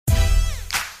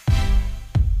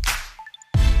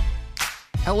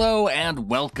Hello and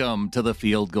welcome to the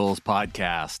Field Goals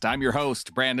Podcast. I'm your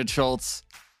host, Brandon Schultz.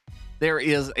 There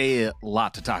is a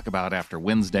lot to talk about after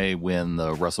Wednesday when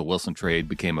the Russell Wilson trade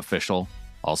became official.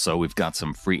 Also, we've got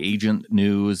some free agent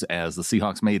news as the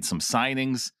Seahawks made some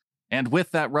signings. And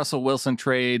with that Russell Wilson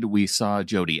trade, we saw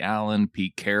Jody Allen,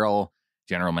 Pete Carroll,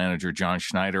 General Manager John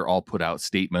Schneider all put out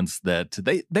statements that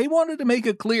they wanted to make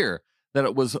it clear that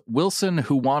it was Wilson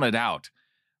who wanted out.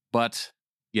 But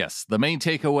yes, the main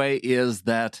takeaway is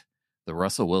that the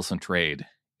Russell Wilson trade,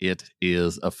 it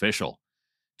is official.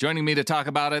 Joining me to talk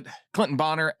about it, Clinton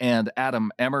Bonner and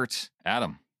Adam Emmert.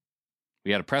 Adam,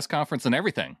 we had a press conference and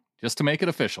everything just to make it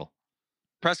official.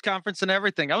 Press conference and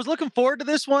everything. I was looking forward to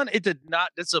this one. It did not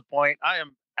disappoint. I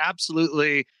am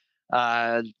absolutely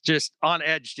just on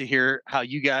edge to hear how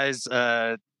you guys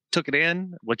took it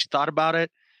in, what you thought about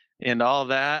it, and all of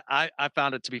that. I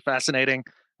found it to be fascinating.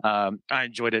 I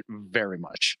enjoyed it very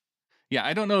much. Yeah,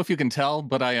 I don't know if you can tell,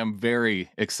 but I am very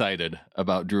excited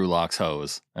about Drew Lock's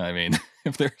hose. I mean,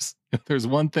 if there's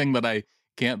one thing that I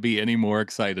can't be any more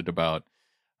excited about,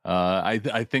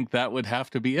 I think that would have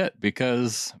to be it,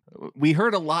 because we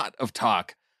heard a lot of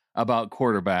talk about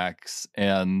quarterbacks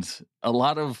and a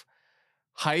lot of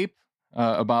hype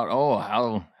about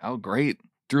how great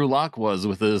Drew Lock was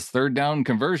with his third down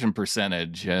conversion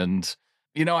percentage. And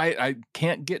I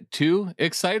can't get too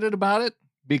excited about it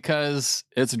because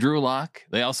it's Drew Lock.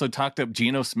 They also talked up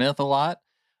Geno Smith a lot,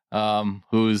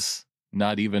 who's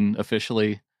not even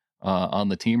officially on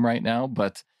the team right now.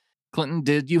 But Clinton,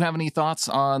 did you have any thoughts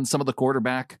on some of the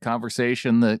quarterback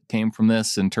conversation that came from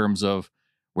this in terms of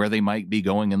where they might be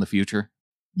going in the future?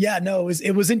 Yeah, no,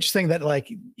 it was interesting that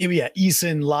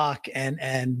Eason, Lock,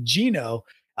 and Geno,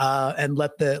 and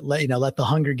let the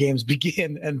Hunger Games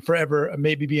begin and forever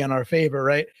maybe be in our favor,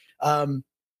 right?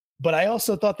 But I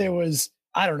also thought there was,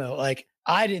 I don't know,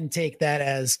 I didn't take that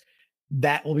as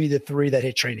that will be the three that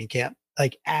hit training camp,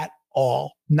 at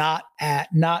all. Not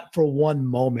for one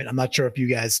moment. I'm not sure if you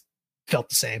guys felt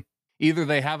the same. Either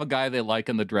they have a guy they like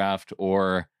in the draft,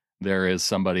 or there is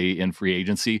somebody in free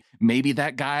agency. Maybe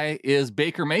that guy is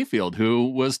Baker Mayfield, who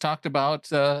was talked about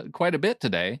quite a bit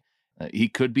today. He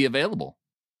could be available.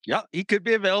 Yeah, he could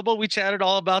be available. We chatted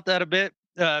all about that a bit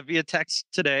via text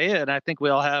today, and I think we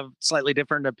all have slightly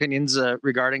different opinions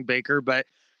regarding Baker. But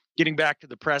getting back to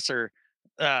the presser,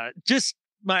 just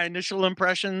my initial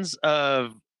impressions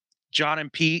of John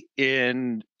and Pete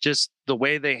in just the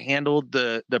way they handled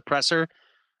the presser.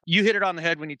 You hit it on the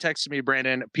head when you texted me,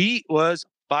 Brandon. Pete was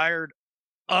fired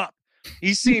up.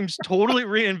 He seems totally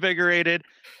reinvigorated.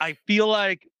 I feel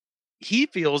like he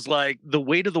feels like the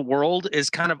weight of the world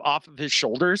is kind of off of his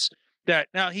shoulders, that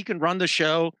now he can run the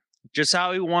show just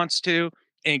how he wants to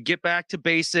and get back to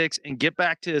basics and get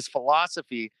back to his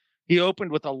philosophy. He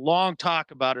opened with a long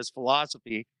talk about his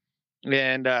philosophy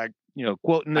and,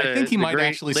 quoting I think he might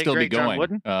actually still be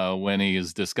going when he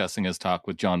is discussing his talk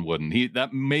with John Wooden.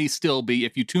 That may still be,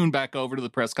 if you tune back over to the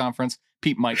press conference,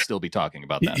 Pete might still be talking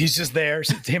about that. He's just there,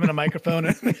 him and a microphone,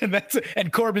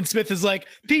 and Corbin Smith is like,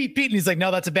 Pete, and he's like, no,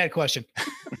 that's a bad question.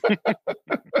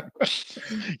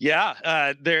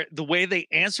 Yeah, the way they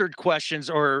answered questions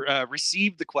or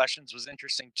received the questions was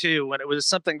interesting too. When it was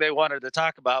something they wanted to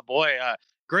talk about,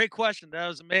 great question, that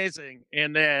was amazing.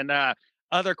 And then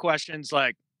other questions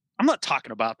like, I'm not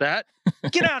talking about that.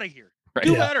 Get out of here. Right,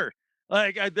 do better.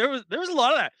 There was a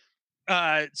lot of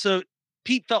that. So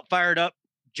Pete felt fired up.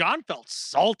 John felt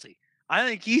salty. I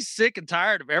think he's sick and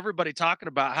tired of everybody talking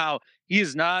about how he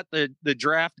is not the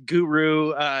draft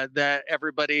guru that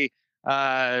everybody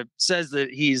says that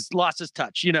he's lost his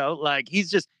touch.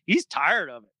 He's tired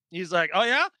of it. He's like, oh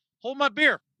yeah, hold my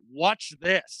beer. Watch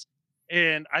this.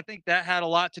 And I think that had a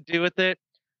lot to do with it.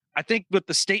 I think with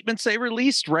the statements they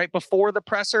released right before the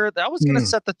presser, that was going to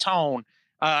set the tone.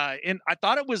 And I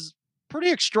thought it was pretty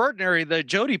extraordinary that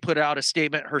Jody put out a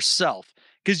statement herself,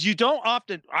 because you don't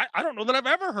often, I don't know that I've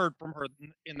ever heard from her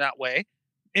in that way.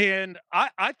 And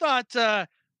I thought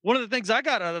one of the things I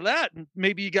got out of that, and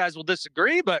maybe you guys will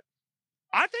disagree, but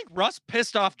I think Russ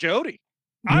pissed off Jody.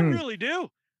 I really do.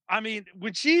 I mean,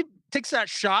 when she takes that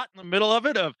shot in the middle of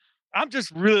it I'm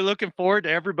just really looking forward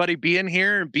to everybody being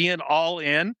here and being all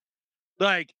in.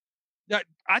 That,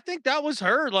 I think that was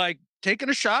her taking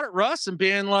a shot at Russ and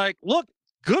being like, look,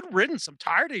 good riddance. I'm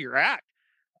tired of your act.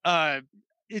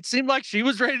 It seemed like she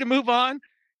was ready to move on,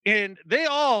 and they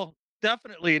all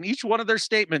definitely in each one of their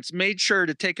statements made sure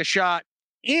to take a shot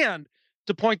and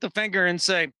to point the finger and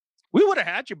say, we would have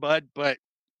had you, bud, but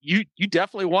you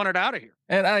definitely wanted out of here.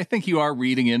 And I think you are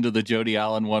reading into the Jody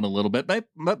Allen one a little bit, but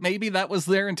maybe that was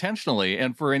there intentionally.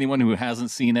 And for anyone who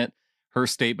hasn't seen it, her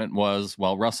statement was,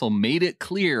 while Russell made it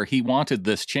clear he wanted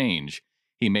this change,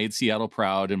 He made Seattle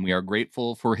proud, and we are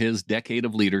grateful for his decade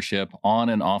of leadership on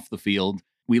and off the field.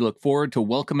 We look forward to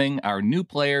welcoming our new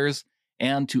players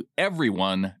and to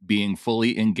everyone being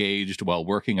fully engaged while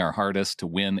working our hardest to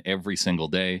win every single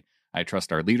day. I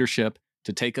trust our leadership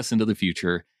to take us into the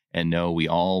future and know we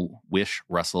all wish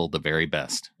Russell the very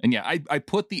best. And yeah, I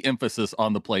put the emphasis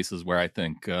on the places where I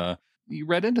think you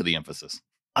read into the emphasis.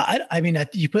 I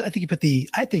think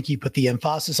you put the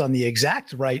emphasis on the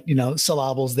exact right,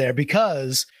 syllables there,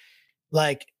 because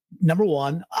like, number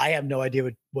one, I have no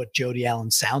idea what Jody Allen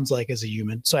sounds like as a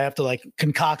human. So I have to like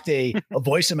concoct a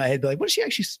voice in my head, be like, what is she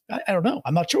actually? I don't know.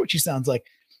 I'm not sure what she sounds like.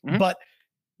 Mm-hmm. But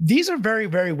these are very,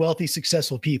 very wealthy,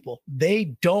 successful people.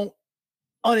 They don't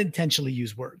unintentionally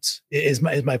use words is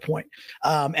my point.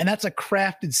 And that's a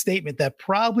crafted statement that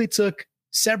probably took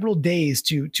several days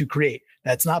to create.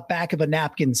 That's not back of a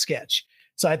napkin sketch.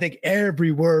 So I think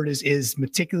every word is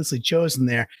meticulously chosen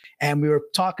there. And we were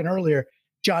talking earlier,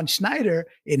 John Schneider,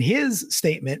 in his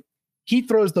statement, he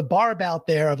throws the barb out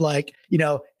there of like,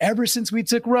 ever since we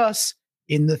took Russ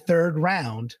in the third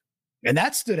round. And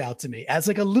that stood out to me as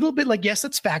like a little bit like, yes,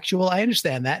 that's factual. I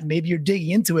understand that. Maybe you're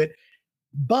digging into it,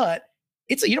 but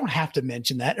you don't have to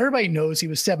mention that. Everybody knows he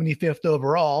was 75th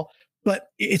overall, but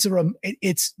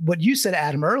it's what you said,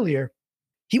 Adam, earlier.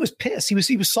 He was pissed. He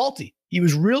was salty. He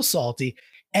was real salty.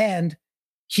 And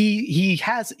he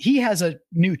has a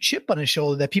new chip on his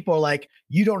shoulder that people are like,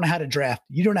 you don't know how to draft.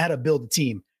 You don't know how to build a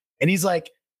team. And he's like,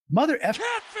 mother F,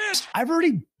 I've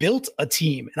already built a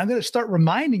team. And I'm going to start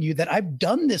reminding you that I've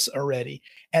done this already.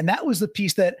 And that was the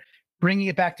piece that, bringing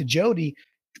it back to Jody,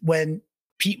 when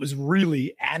Pete was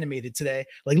really animated today,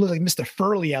 like looked like Mr.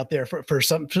 Furley out there for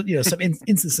some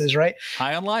instances, right?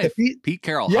 High on life. Pete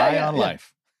Carroll, high on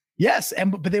life. Yes.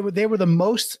 But they were the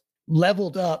most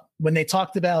leveled up when they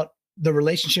talked about the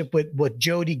relationship with what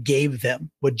Jody gave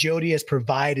them, what Jody has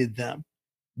provided them,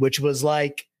 which was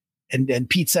like, and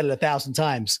Pete said it 1,000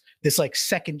 times, this like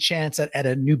second chance at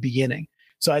a new beginning.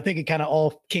 So I think it kind of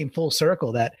all came full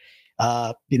circle that,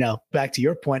 back to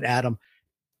your point, Adam,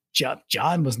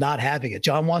 John was not having it.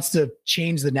 John wants to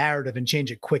change the narrative and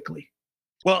change it quickly.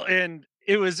 Well, and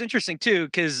it was interesting too,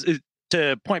 because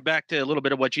to point back to a little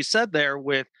bit of what you said there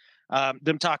with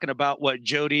them talking about what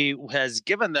Jody has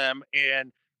given them,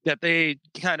 and that they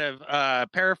kind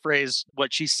of paraphrased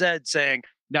what she said, saying,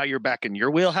 now you're back in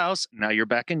your wheelhouse. Now you're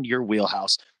back in your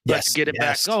wheelhouse. Let's get it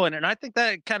back going. And I think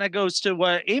that kind of goes to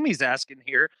what Amy's asking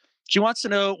here. She wants to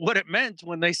know what it meant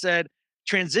when they said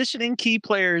transitioning key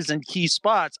players and key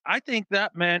spots. I think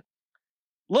that meant,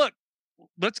 look,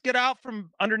 let's get out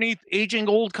from underneath aging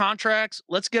old contracts.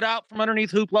 Let's get out from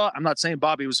underneath hoopla. I'm not saying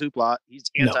Bobby was hoopla. He's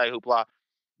anti-hoopla.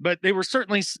 But they were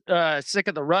certainly sick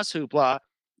of the Russ hoopla.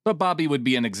 But Bobby would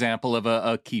be an example of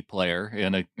a key player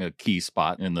in a key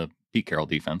spot in the Pete Carroll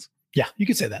defense. Yeah, you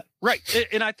could say that. Right.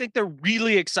 And I think they're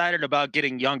really excited about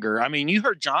getting younger. I mean, you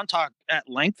heard John talk at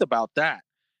length about that,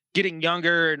 getting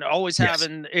younger, and always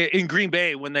having in Green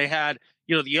Bay when they had,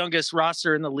 the youngest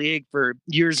roster in the league for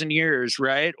years and years,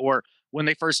 right? Or when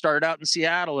they first started out in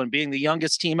Seattle and being the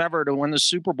youngest team ever to win the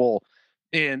Super Bowl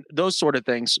and those sort of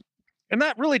things. And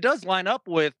that really does line up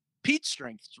with Pete's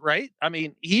strengths, right? I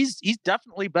mean, he's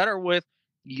definitely better with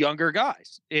younger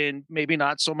guys and maybe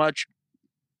not so much,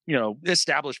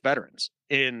 established veterans.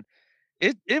 And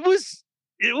it was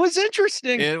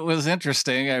interesting. It was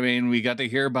interesting. I mean, we got to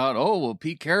hear about,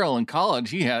 Pete Carroll in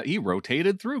college, he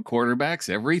rotated through quarterbacks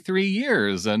every 3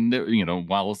 years. And,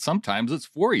 while sometimes it's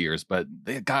 4 years, but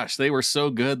they were so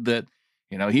good that,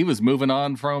 he was moving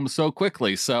on from so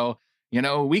quickly. So,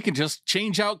 we can just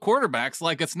change out quarterbacks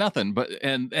like it's nothing. But,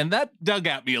 and that dug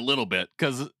at me a little bit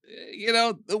because,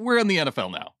 we're in the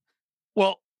NFL now.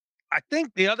 Well, I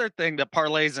think the other thing that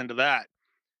parlays into that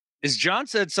is John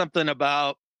said something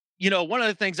about, one of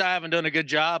the things I haven't done a good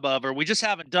job of, or we just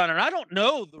haven't done, and I don't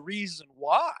know the reason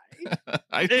why.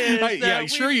 I'm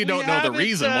sure you don't know the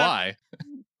reason why.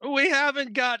 We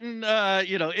haven't gotten,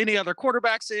 any other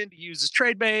quarterbacks in to use as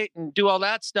trade bait and do all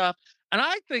that stuff. And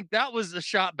I think that was the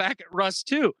shot back at Russ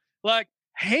too. Like,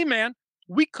 hey man,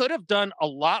 we could have done a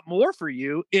lot more for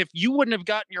you if you wouldn't have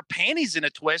gotten your panties in a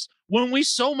twist when we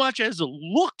so much as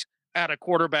looked at a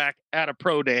quarterback at a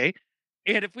pro day.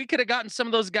 And if we could have gotten some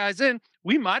of those guys in,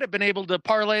 we might have been able to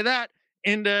parlay that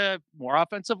into more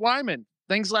offensive linemen,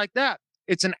 things like that.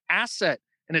 It's an asset,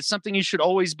 and it's something you should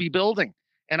always be building.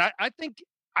 And I think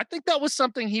that was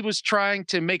something he was trying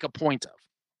to make a point of.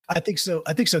 I think so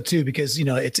too, because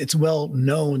it's well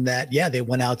known that they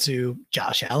went out to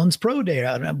Josh Allen's pro day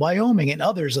out in Wyoming, and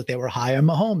others that they were high on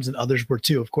Mahomes, and others were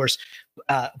too, of course,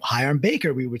 high on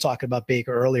Baker. We were talking about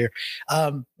Baker earlier,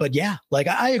 but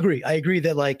I agree. I agree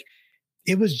that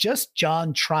it was just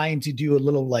John trying to do a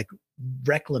little like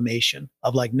reclamation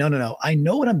of like, no, I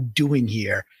know what I'm doing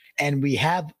here. And we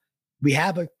have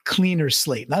a cleaner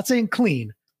slate. Not saying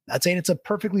clean, not saying it's a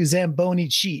perfectly Zamboni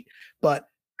sheet, but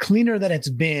cleaner than it's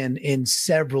been in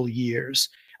several years.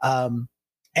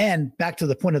 And back to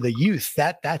the point of the youth,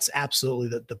 that's absolutely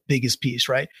the biggest piece,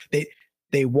 right?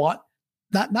 They want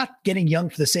not getting young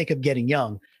for the sake of getting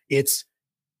young. It's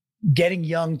getting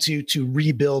young to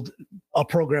rebuild a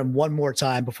program one more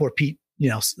time before Pete,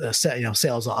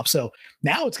 sails off. So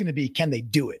now it's going to be, can they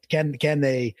do it? Can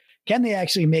they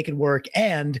actually make it work?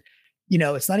 And,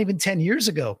 it's not even 10 years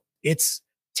ago. It's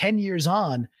 10 years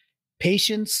on.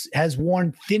 Patience has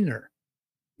worn thinner.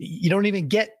 You don't even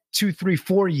get 2, 3,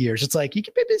 4 years. It's like you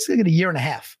can basically get a year and a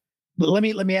half. But let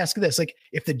me ask you this: like,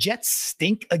 if the Jets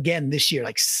stink again this year,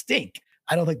 I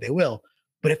don't think they will.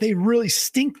 But if they really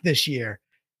stink this year,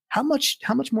 how much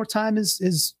more time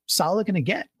is Saleh going to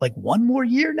get? Like 1 more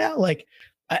year now? Like,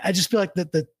 I just feel like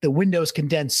the window is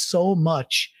condensed so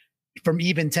much from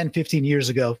even 10, 15 years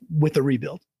ago with the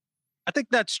rebuild. I think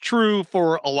that's true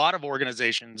for a lot of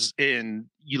organizations. And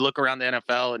you look around the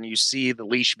NFL and you see the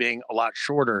leash being a lot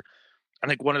shorter. I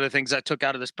think one of the things I took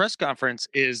out of this press conference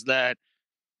is that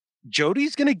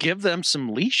Jody's going to give them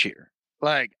some leash here.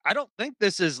 Like, I don't think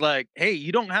this is like, hey,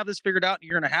 you don't have this figured out in a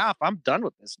year and a half. I'm done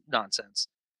with this nonsense.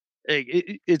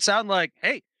 It sounded like,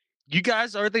 hey, you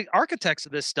guys are the architects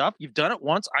of this stuff. You've done it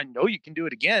once. I know you can do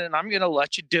it again, and I'm going to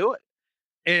let you do it.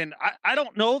 And I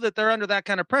don't know that they're under that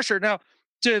kind of pressure. Now,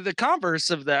 to the converse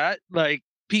of that, like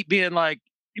Pete being like,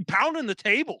 pounding the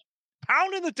table.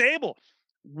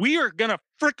 We are going to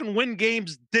freaking win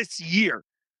games this year.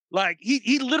 Like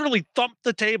he literally thumped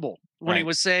the table when he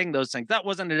was saying those things. That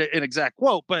wasn't an exact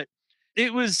quote, but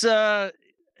it was a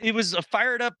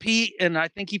fired up Pete, and I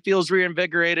think he feels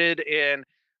reinvigorated. And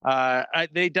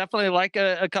they definitely like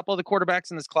a couple of the quarterbacks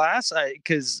in this class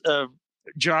because of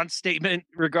John's statement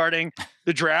regarding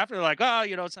the draft. They're like, oh,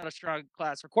 it's not a strong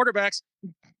class for quarterbacks.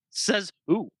 Says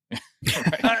who?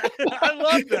 I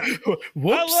love that.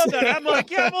 I love that. I'm like,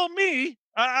 yeah, well, me.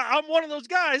 I'm one of those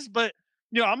guys, but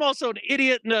I'm also an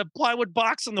idiot in a plywood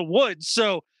box in the woods.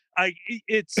 So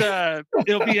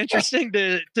it'll be interesting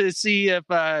to see if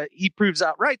he proves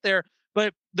out right there.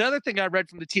 But the other thing I read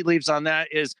from the tea leaves on that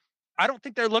is I don't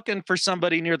think they're looking for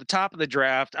somebody near the top of the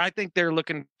draft. I think they're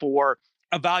looking for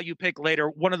a value pick later.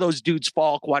 One of those dudes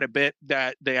fall quite a bit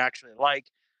that they actually like.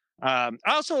 I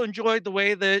also enjoyed the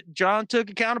way that John took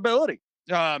accountability.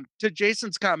 To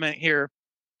Jason's comment here,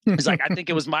 he's like, I think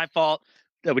it was my fault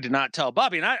that we did not tell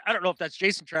Bobby. And I don't know if that's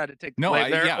Jason trying to take the blame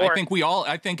there. Yeah, I think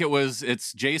I think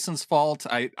it's Jason's fault.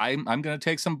 I'm going to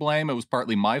take some blame. It was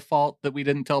partly my fault that we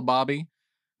didn't tell Bobby.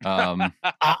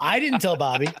 I didn't tell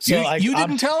Bobby. So you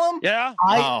didn't tell him? Yeah.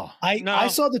 I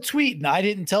saw the tweet and I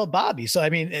didn't tell Bobby. So, I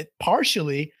mean,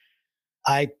 partially,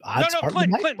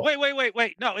 Clinton,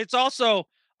 wait. No, it's also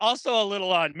a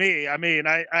little on me. I mean,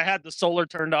 I had the solar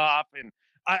turned off and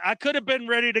I could have been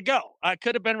ready to go.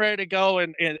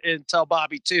 And tell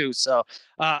Bobby too. So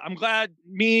I'm glad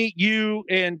me, you,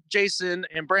 and Jason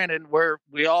and Brandon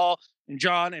we all, and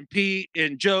John and Pete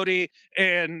and Jody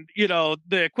and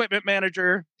the equipment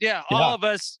manager. Yeah, all of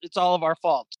us. It's all of our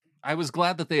fault. I was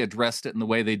glad that they addressed it in the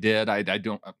way they did. I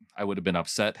would have been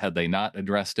upset had they not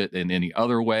addressed it in any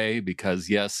other way, because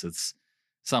yes, it's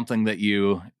something that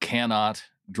you cannot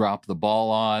drop the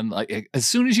ball on. Like, as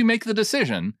soon as you make the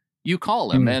decision, you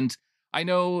call him. And I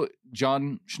know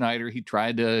John Schneider, he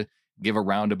tried to give a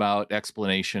roundabout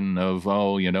explanation of,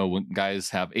 when guys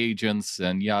have agents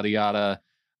and yada, yada.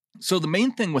 So the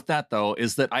main thing with that, though,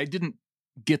 is that I didn't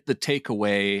get the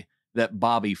takeaway that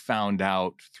Bobby found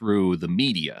out through the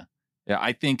media.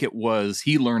 I think it was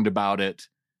he learned about it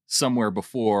somewhere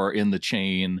before in the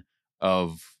chain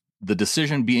of the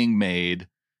decision being made,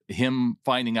 him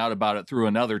finding out about it through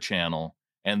another channel,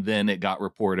 and then it got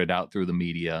reported out through the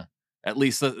media. At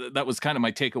least that was kind of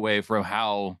my takeaway from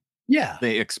how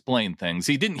they explain things.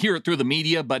 He didn't hear it through the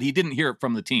media, but he didn't hear it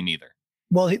from the team either.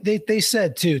 Well, they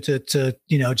said too, to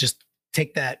just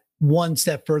take that one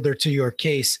step further to your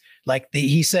case. Like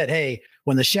he said, hey,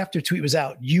 when the Schefter tweet was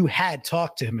out, you had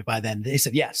talked to him by then. They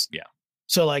said yes. Yeah.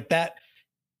 So like that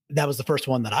was the first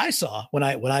one that I saw when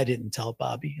I didn't tell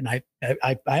Bobby, and I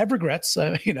have regrets,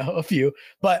 a few,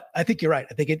 but I think you're right.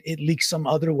 I think it leaks some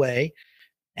other way.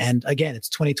 And again, it's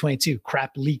 2022.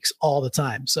 Crap leaks all the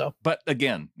time. So, but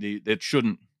again, it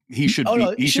shouldn't. He should.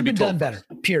 He should be done better.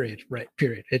 Period. Right.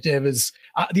 Period. It was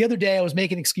the other day. I was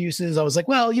making excuses. I was like,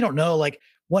 well, you don't know, like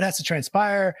what has to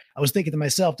transpire. I was thinking to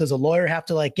myself, does a lawyer have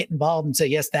to like get involved and say,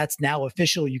 yes, that's now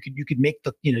official? You could make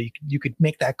the, you could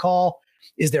make that call.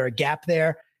 Is there a gap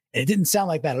there? And it didn't sound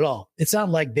like that at all. It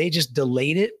sounded like they just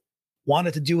delayed it,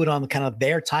 wanted to do it on kind of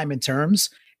their time and terms,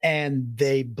 and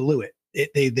they blew it.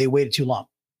 They waited too long.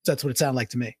 So that's what it sounded like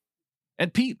to me.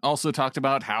 And Pete also talked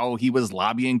about how he was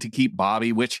lobbying to keep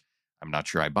Bobby, which I'm not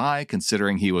sure I buy,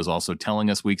 considering he was also telling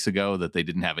us weeks ago that they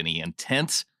didn't have any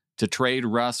intent to trade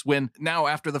Russ, when now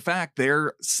after the fact,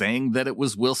 they're saying that it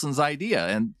was Wilson's idea.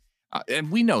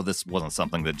 And we know this wasn't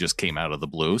something that just came out of the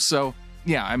blue. So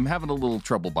yeah, I'm having a little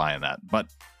trouble buying that. But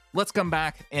let's come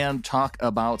back and talk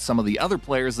about some of the other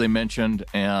players they mentioned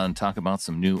and talk about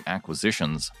some new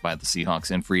acquisitions by the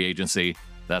Seahawks in free agency.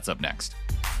 That's up next.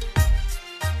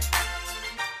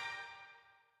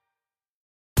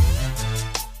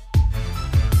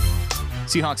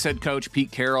 Seahawks head coach Pete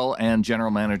Carroll and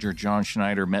general manager John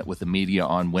Schneider met with the media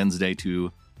on Wednesday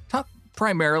to talk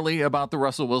primarily about the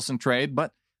Russell Wilson trade,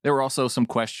 but there were also some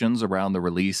questions around the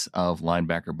release of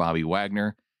linebacker Bobby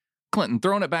Wagner. Clinton,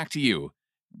 throwing it back to you.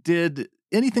 Did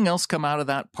anything else come out of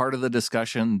that part of the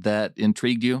discussion that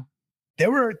intrigued you?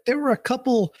 There were a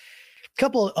couple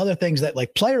other things that,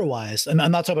 like, player wise, and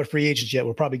I'm not talking about free agents yet.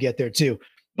 We'll probably get there too.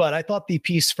 But I thought the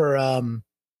piece for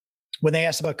when they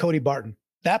asked about Cody Barton,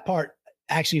 that part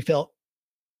actually felt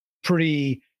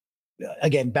pretty,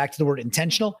 again, back to the word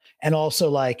intentional, and also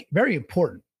like very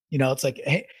important. It's like,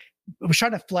 hey, I was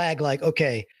trying to flag, like,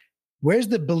 okay, where's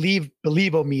the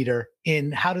believometer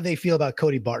in how do they feel about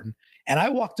Cody Barton? And I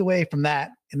walked away from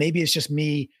that, and maybe it's just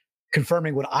me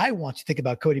confirming what I want to think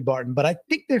about Cody Barton, but I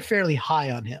think they're fairly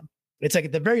high on him. It's like,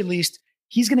 at the very least,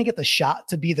 he's going to get the shot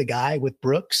to be the guy with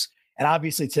Brooks. And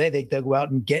obviously today they'll go out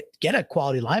and get a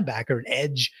quality linebacker,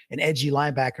 an edgy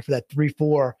linebacker for that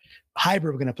 3-4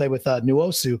 hybrid we're going to play with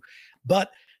Nwosu.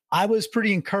 But I was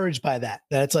pretty encouraged by that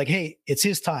it's like, hey, it's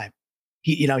his time.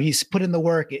 He's put in the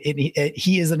work.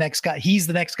 He is the next guy. He's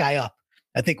the next guy up,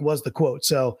 I think was the quote.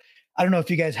 So I don't know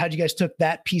how you guys took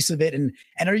that piece of it. And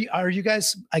are you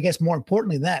guys, I guess more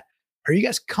importantly than that, are you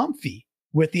guys comfy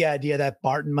with the idea that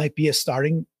Barton might be a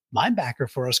starting linebacker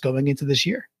for us going into this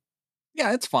year?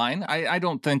 Yeah, it's fine. I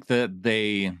don't think that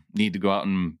they need to go out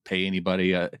and pay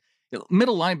anybody.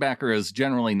 Middle linebacker is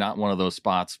generally not one of those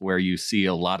spots where you see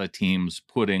a lot of teams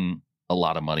putting a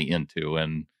lot of money into.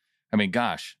 And I mean,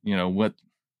 gosh, what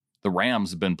the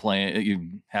Rams have been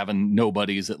playing, having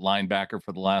nobodies at linebacker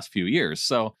for the last few years.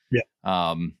 So,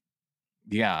 and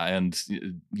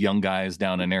young guys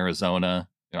down in Arizona.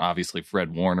 Obviously,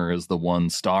 Fred Warner is the one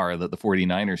star that the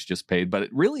 49ers just paid, but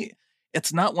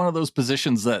it's not one of those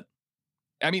positions that,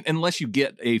 I mean, unless you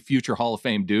get a future Hall of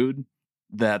Fame dude,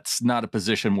 that's not a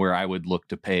position where I would look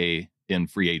to pay in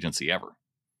free agency ever.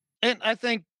 And I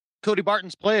think Cody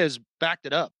Barton's play has backed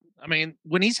it up. I mean,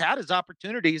 when he's had his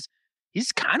opportunities,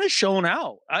 he's kind of shown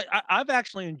out. I've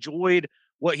actually enjoyed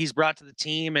what he's brought to the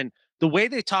team, and the way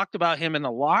they talked about him in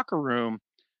the locker room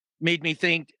made me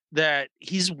think that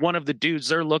he's one of the dudes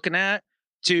they're looking at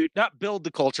to not build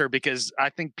the culture, because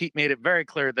I think Pete made it very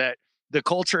clear that the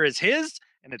culture is his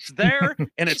and it's there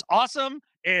and it's awesome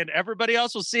and everybody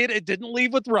else will see it. It didn't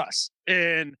leave with Russ.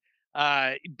 And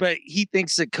but he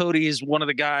thinks that Cody is one of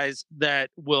the guys that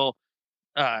will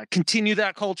continue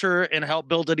that culture and help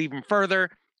build it even further.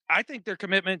 I think their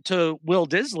commitment to Will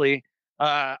Disley,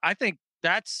 I think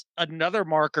that's another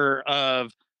marker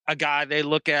of a guy they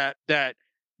look at that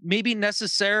maybe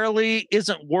necessarily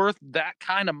isn't worth that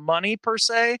kind of money per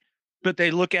se, but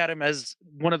they look at him as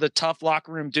one of the tough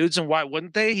locker room dudes. And why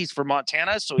wouldn't they? He's from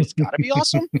Montana, so he's got to be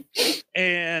awesome.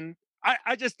 And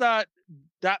I just thought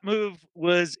that move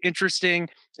was interesting,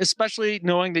 especially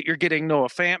knowing that you're getting Noah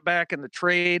Fant back in the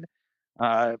trade,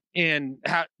 and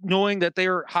knowing that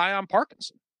they're high on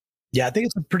Parkinson. Yeah, I think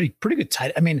it's a pretty good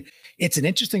tight. I mean, it's an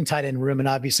interesting tight end room, and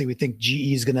obviously we think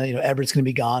GE is gonna, Everett's gonna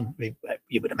be gone.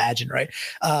 You would imagine, right?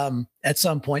 At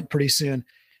some point, pretty soon.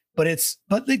 But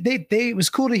it was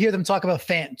cool to hear them talk about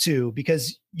Fant too,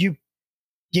 because you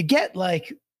get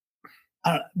like,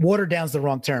 I don't know, watered down's the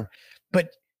wrong term, but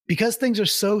because things are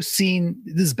so seen,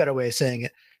 this is a better way of saying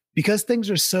it, because things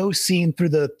are so seen through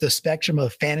the spectrum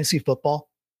of fantasy football.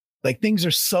 Like, things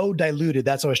are so diluted.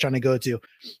 That's what I was trying to go to.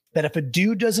 That if a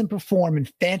dude doesn't perform in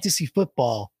fantasy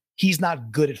football, he's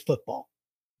not good at football.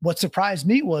 What surprised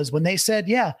me was when they said,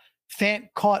 yeah, Fant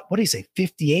caught, what did he say,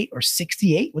 58 or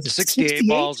 68? Was it 68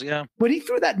 balls, yeah. When he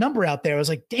threw that number out there, I was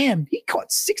like, damn, he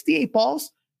caught 68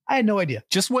 balls? I had no idea.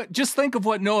 Just think of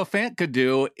what Noah Fant could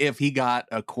do if he got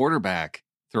a quarterback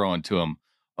throwing to him.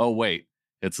 Oh, wait,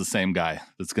 it's the same guy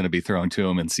that's going to be thrown to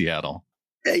him in Seattle.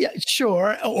 Yeah,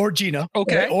 sure. Or Gino.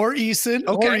 Okay. Or Eason.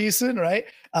 Okay. Or Eason, right?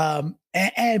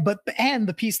 And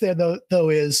the piece there though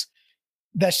is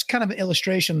that's kind of an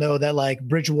illustration though that like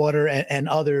Bridgewater and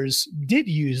others did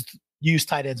use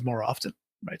tight ends more often.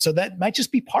 right? So that might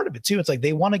just be part of it too. It's like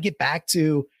they want to get back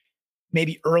to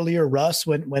maybe earlier Russ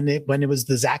when it was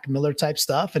the Zach Miller type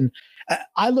stuff. And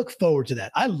I look forward to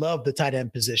that. I love the tight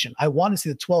end position. I want to see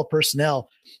the 12 personnel.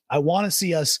 I want to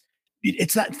see us.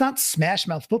 It's not smash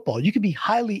mouth football. You can be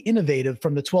highly innovative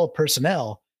from the 12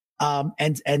 personnel,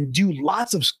 and do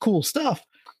lots of cool stuff.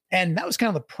 And that was kind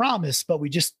of the promise, but we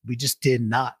just did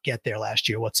not get there last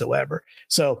year whatsoever.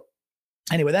 So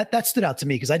anyway, that stood out to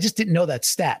me because I just didn't know that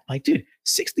stat. Like, dude,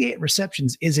 68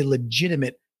 receptions is a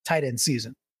legitimate tight end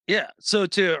season. Yeah. So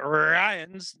to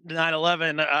Ryan's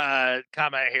 9/11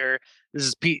 comment here, this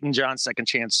is Pete and John's second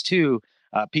chance too.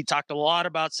 Pete talked a lot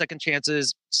about second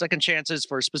chances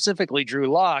for specifically Drew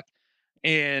Lock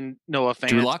and Noah Fant.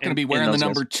 Drew Lock going to be wearing the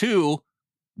number 2,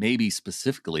 maybe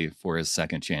specifically for his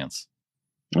second chance.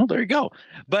 Well, there you go.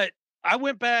 But I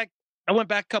went back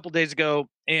a couple days ago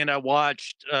and I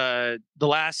watched the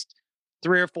last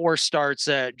 3 or 4 starts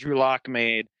that Drew Lock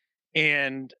made.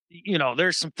 And,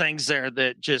 there's some things there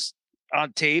that just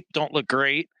on tape don't look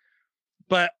great.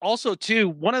 But also, too,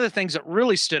 one of the things that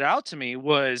really stood out to me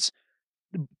was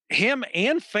him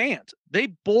and Fant.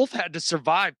 They both had to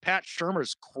survive Pat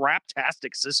Shurmur's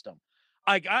craptastic system.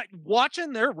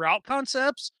 Watching their route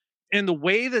concepts and the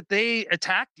way that they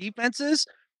attack defenses,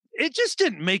 it just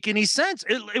didn't make any sense.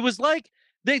 It was like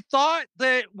they thought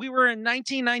that we were in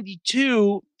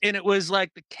 1992 and it was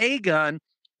like the K gun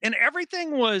and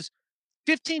everything was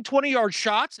 15, 20-yard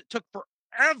shots. It took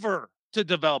forever to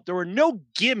develop. There were no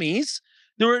gimmies.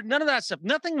 There were none of that stuff.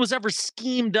 Nothing was ever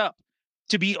schemed up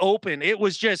to be open. It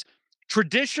was just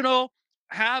traditional,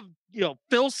 have,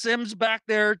 Phil Simms back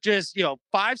there, just,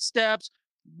 5 steps,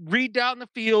 read down the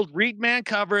field, read man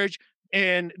coverage.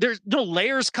 And there's no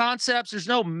layers concepts. There's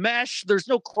no mesh. There's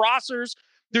no crossers.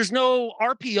 There's no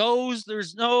RPOs.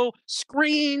 There's no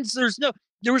screens.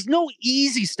 There was no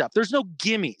easy stuff. There's no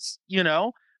gimmies,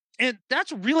 And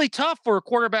that's really tough for a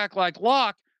quarterback like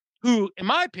Locke, who, in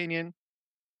my opinion,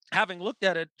 having looked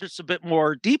at it just a bit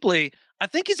more deeply, I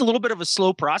think he's a little bit of a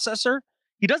slow processor.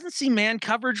 He doesn't see man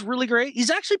coverage really great.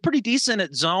 He's actually pretty decent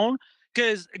at zone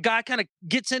because a guy kind of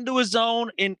gets into his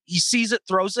zone and he sees it,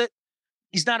 throws it.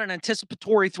 He's not an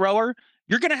anticipatory thrower.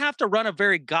 You're going to have to run a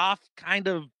very Goff kind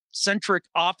of centric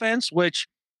offense, which,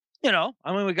 we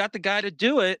got the guy to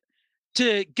do it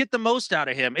to get the most out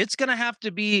of him. It's going to have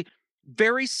to be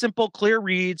very simple, clear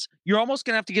reads. You're almost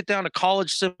going to have to get down to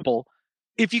college simple.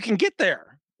 If you can get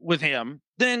there with him,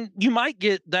 then you might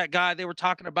get that guy they were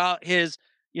talking about his,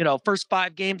 first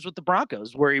 5 games with the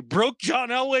Broncos where he broke John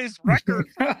Elway's record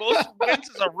for most wins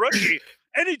as a rookie.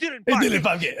 And he did it in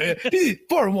 5 games.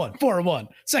 4-1.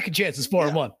 Second chance is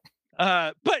 4-1.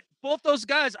 But both those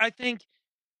guys, I think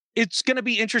it's going to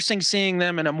be interesting seeing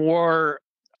them in a more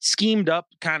schemed up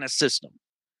kind of system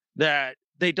that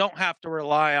they don't have to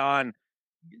rely on,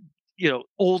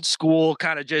 old school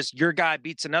kind of just your guy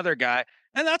beats another guy.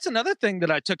 And that's another thing that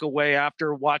I took away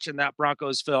after watching that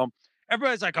Broncos film.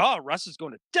 Everybody's like, oh, Russ is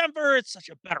going to Denver. It's such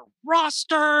a better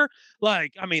roster.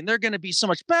 They're going to be so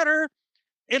much better.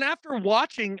 And after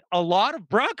watching a lot of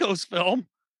Broncos film,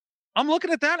 I'm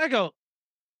looking at that. I go,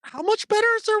 how much better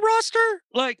is their roster?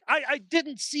 I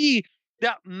didn't see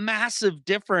that massive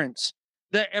difference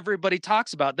that everybody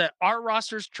talks about, that our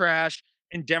roster's trash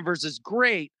and Denver's is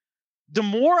great. The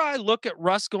more I look at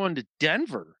Russ going to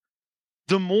Denver,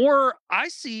 the more I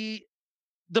see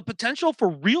the potential for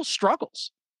real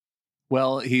struggles.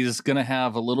 Well, he's going to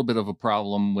have a little bit of a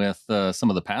problem with some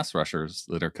of the pass rushers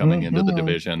that are coming into the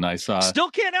division. I saw still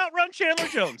can't outrun Chandler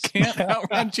Jones. Can't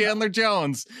outrun Chandler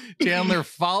Jones. Chandler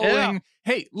following. Yeah.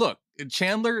 Hey, look,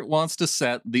 Chandler wants to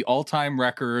set the all-time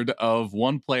record of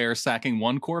one player sacking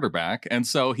one quarterback. And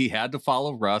so he had to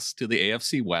follow Russ to the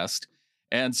AFC West.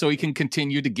 And so he can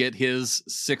continue to get his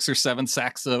 6 or 7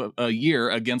 sacks a year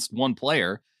against one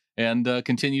player and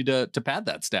continue to pad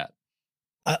that stat.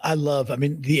 The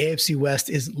AFC West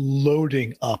is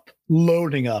loading up.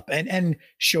 And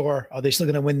sure, are they still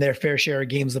going to win their fair share of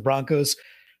games, the Broncos?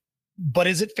 But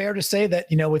is it fair to say that,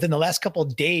 within the last couple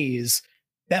of days,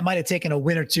 that might have taken a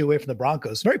win or 2 away from the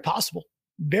Broncos? Very possible.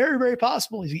 Very, very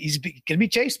possible. He's going to be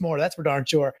chased more. That's for darn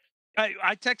sure.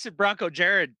 I texted Bronco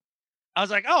Jared. I was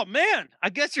like, oh, man, I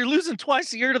guess you're losing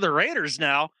twice a year to the Raiders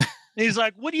now. And he's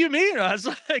like, what do you mean? I was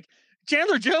like,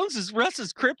 Chandler Jones is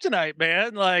Russ's kryptonite,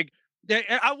 man.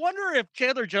 I wonder if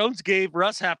Chandler Jones gave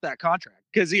Russ half that contract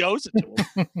because he owes it to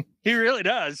him. He really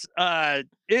does.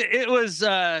 It was,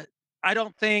 I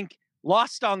don't think,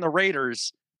 lost on the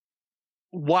Raiders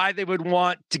why they would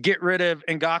want to get rid of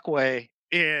Ngakoue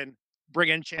and bring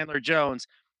in Chandler Jones,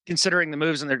 considering the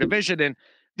moves in their division. And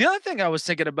the other thing I was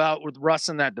thinking about with Russ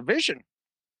in that division,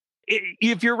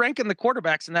 if you're ranking the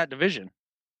quarterbacks in that division,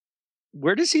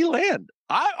 where does he land?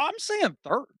 I'm saying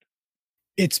third.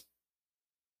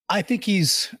 I think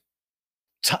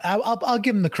I'll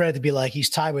give him the credit to be like he's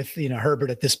tied with Herbert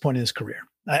at this point in his career.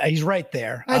 He's right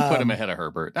there. I'd put him ahead of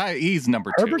Herbert. He's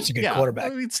number 2. Herbert's a good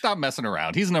quarterback. I mean, stop messing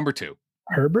around. He's number 2.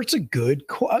 Herbert's a good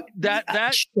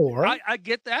sure. I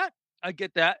get that.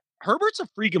 Herbert's a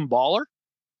freaking baller.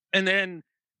 And then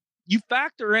you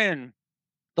factor in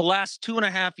the last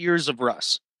 2.5 years of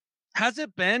Russ. Has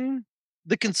it been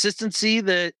the consistency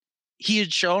that he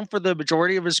had shown for the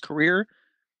majority of his career?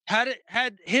 Had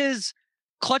his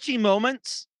clutchy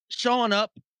moments showing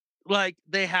up like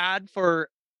they had for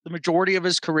the majority of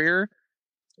his career?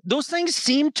 Those things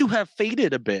seem to have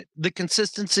faded a bit. The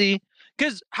consistency,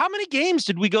 because how many games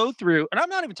did we go through? And I'm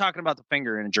not even talking about the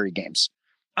finger injury games.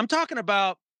 I'm talking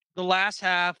about the last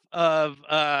half of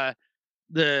what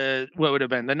would have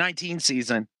been the 19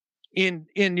 season. And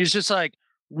it's just like,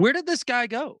 where did this guy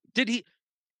go? Did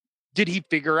he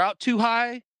figure out too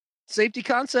high safety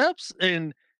concepts?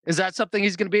 And is that something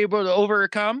he's going to be able to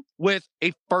overcome with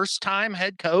a first-time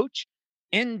head coach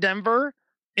in Denver,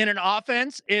 in an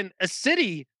offense, in a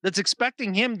city that's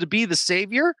expecting him to be the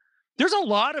savior? There's a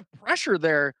lot of pressure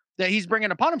there that he's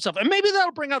bringing upon himself. And maybe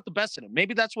that'll bring out the best in him.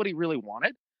 Maybe that's what he really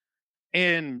wanted.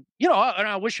 And, and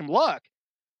I wish him luck.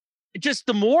 Just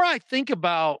the more I think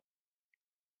about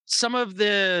some of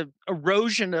the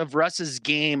erosion of Russ's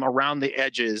game around the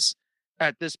edges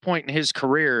at this point in his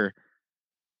career,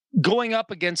 going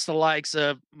up against the likes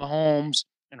of Mahomes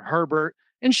and Herbert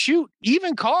and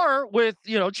even Carr with,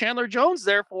 Chandler Jones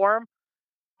there for him.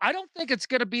 I don't think it's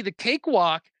going to be the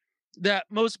cakewalk that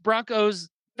most Broncos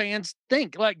fans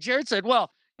think. Like Jared said, well,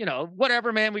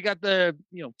 whatever, man, we got the,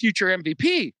 future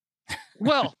MVP.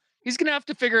 Well, he's going to have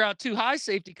to figure out too high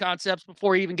safety concepts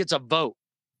before he even gets a vote.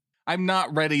 I'm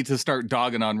not ready to start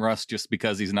dogging on Russ just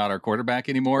because he's not our quarterback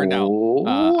anymore.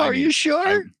 Are you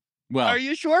sure? Are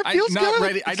you sure? It feels I'm not good.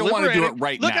 ready. I don't want to do it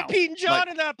right now. Look at Pete and John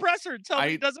in that presser and tell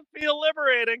me it doesn't feel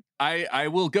liberating. I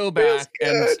will go back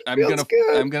and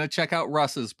I'm gonna check out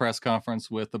Russ's press conference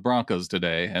with the Broncos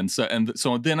today, and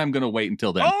so then I'm gonna wait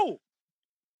until then.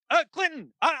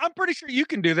 Clinton, I'm pretty sure you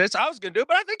can do this. I was gonna do it,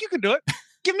 but I think you can do it.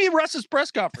 Give me Russ's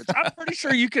press conference. I'm pretty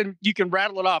sure you can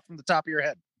rattle it off from the top of your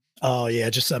head. Oh yeah,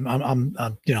 just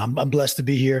I'm blessed to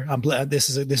be here. I'm blessed. This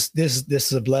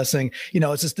is a blessing.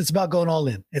 It's about going all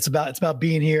in. It's about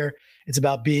being here. It's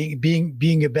about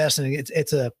being your best, and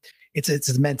it's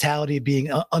a mentality of being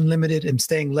unlimited and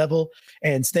staying level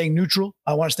and staying neutral.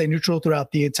 I want to stay neutral throughout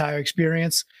the entire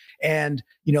experience, and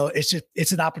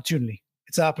it's an opportunity.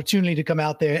 It's an opportunity to come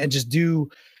out there and just do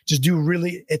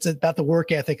really. It's about the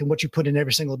work ethic and what you put in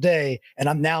every single day. And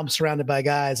I'm surrounded by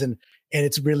guys, and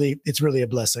it's really a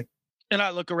blessing. And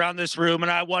I look around this room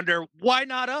and I wonder, why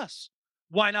not us?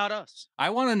 Why not us? I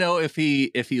want to know if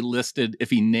he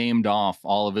named off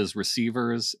all of his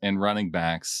receivers and running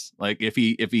backs, like if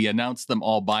he announced them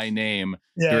all by name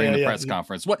during the press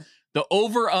conference. What the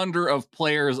over-under of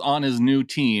players on his new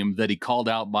team that he called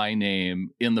out by name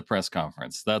in the press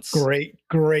conference. That's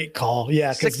great call.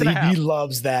 Yeah, because he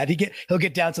loves that. He'll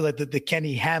get down to like the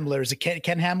Kenny Hamler. Is it Ken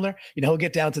Hamler? He'll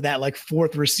get down to that like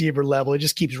fourth receiver level. He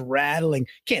just keeps rattling.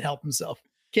 Can't help himself.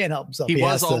 He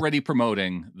was already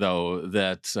promoting though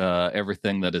that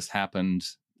everything that has happened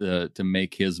to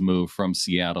make his move from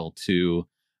Seattle to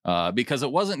because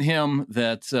it wasn't him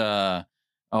that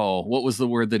what was the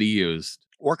word that he used?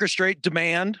 Orchestrate,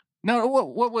 demand. No,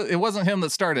 what it wasn't him that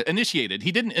started. Initiated.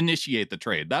 He didn't initiate the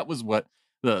trade. That was what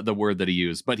the word that he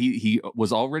used. But he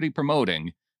was already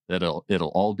promoting that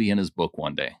it'll all be in his book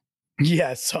one day. Yeah,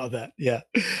 I saw that. Yeah.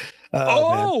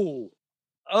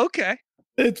 Okay.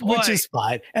 Which is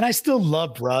fine. And I still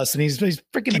love Russ, and he's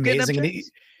freaking amazing. And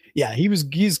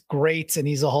he's great, and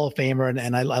he's a Hall of Famer,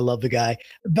 and I love the guy.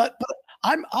 But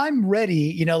I'm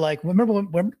ready. Like remember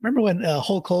when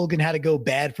Hulk Hogan had to go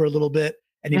bad for a little bit,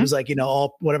 and he was like,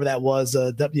 all whatever that was,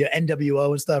 NWO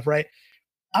and stuff, right?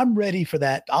 I'm ready for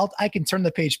that. I can turn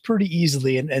the page pretty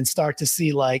easily and start to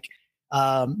see like,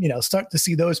 start to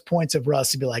see those points of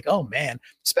Russ and be like, oh man,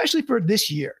 especially for this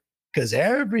year, because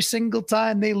every single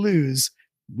time they lose,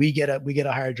 we get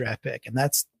a higher draft pick, and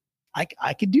that's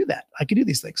I could do that. I could do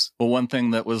these things. Well, one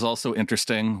thing that was also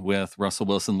interesting with Russell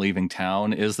Wilson leaving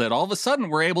town is that all of a sudden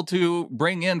we're able to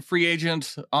bring in free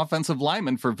agent offensive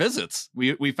linemen for visits.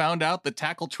 We found out that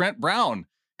tackle Trent Brown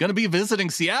going to be visiting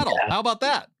Seattle. Yeah. How about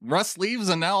that? Russ leaves,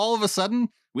 and now all of a sudden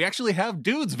we actually have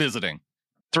dudes visiting.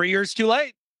 3 years too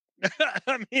late.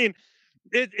 I mean,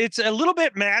 it's a little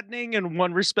bit maddening in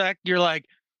one respect. You're like,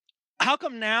 how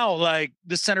come now, like,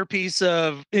 the centerpiece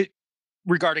of it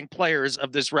regarding players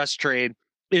of this Russ trade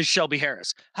is Shelby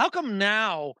Harris? How come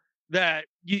now that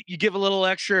you give a little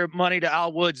extra money to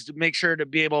Al Woods to make sure to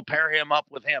be able to pair him up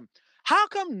with him. How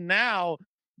come now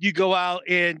you go out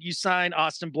and you sign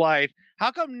Austin Blythe?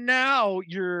 How come now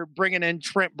you're bringing in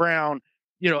Trent Brown,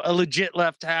 a legit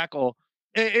left tackle?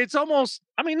 It's almost,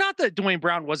 I mean, not that Dwayne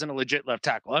Brown wasn't a legit left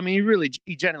tackle. I mean,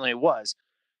 he genuinely was.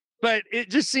 But it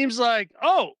just seems like,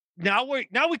 oh, now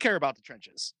we care about the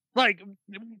trenches. Like,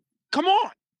 come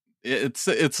on. It's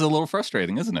a little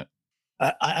frustrating, isn't it?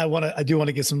 I do want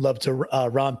to give some love to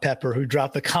Ron Pepper, who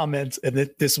dropped the comment, and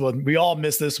this one, we all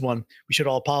missed this one. We should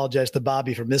all apologize to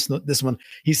Bobby for missing this one.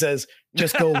 He says,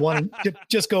 just go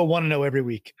 1-0 every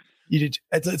week.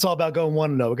 It's all about going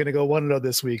 1-0. We're going to go 1-0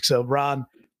 this week. So Ron,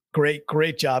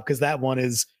 great job. Cause that one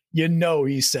is,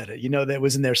 he said it, that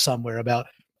was in there somewhere about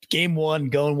game one,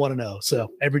 going 1-0. So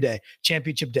every day,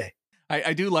 championship day.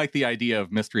 I do like the idea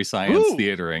of mystery science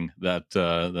theatering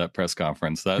that press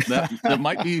conference. That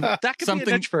might be that could something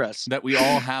be a niche for us that we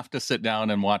all have to sit down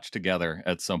and watch together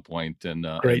at some point and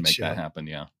make that happen.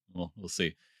 Yeah, we'll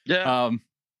see. Yeah.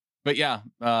 But yeah,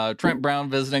 Trent Brown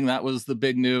visiting, that was the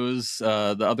big news.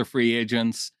 The other free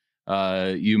agents,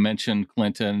 you mentioned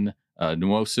Clinton,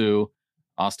 Nwosu,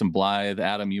 Austin Blythe,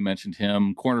 Adam, you mentioned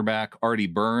him. Cornerback Artie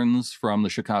Burns from the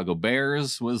Chicago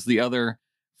Bears was the other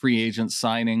free agent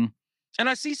signing. And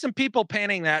I see some people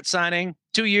panning that signing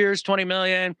 2 years, 20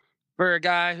 million for a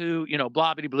guy who,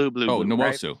 blobbity blue. Oh,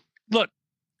 Nwosu. Right? Look,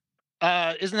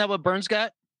 isn't that what Burns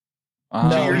got?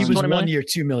 No, he was 1 year,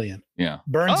 2 million. Yeah.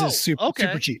 Burns is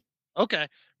super cheap. Okay.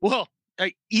 Well,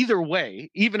 either way,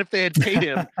 even if they had paid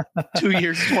him 2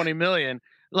 years, 20 million,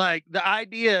 like the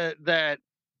idea that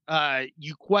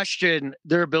you question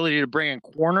their ability to bring in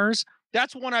corners,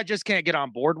 that's one I just can't get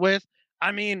on board with.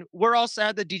 I mean, we're all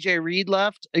sad that DJ Reed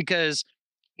left because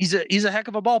he's a heck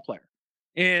of a ball player.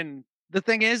 And the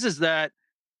thing is that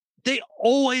they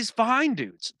always find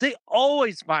dudes.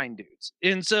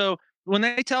 And so when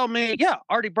they tell me, yeah,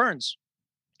 Artie Burns,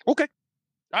 okay,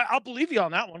 I'll believe you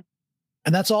on that one.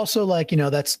 And that's also like,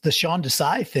 that's the Sean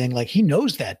Desai thing. Like he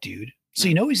knows that dude. So,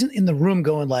 he's in the room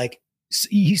going like,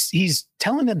 he's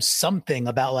telling them something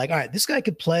about like, all right, this guy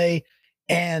could play.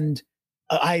 And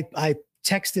I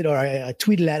texted or I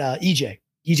tweeted at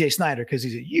EJ Snyder, because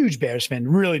he's a huge Bears fan,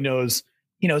 really knows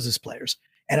his players.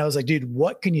 And I was like, dude,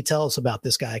 what can you tell us about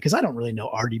this guy? Because I don't really know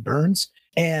Artie Burns.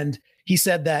 And he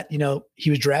said that, he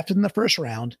was drafted in the first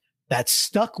round, that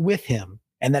stuck with him,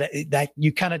 and that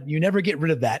you never get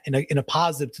rid of that in a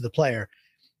positive to the player.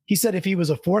 He said if he was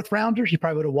a fourth rounder, he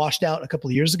probably would have washed out a couple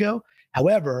of years ago.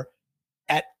 However,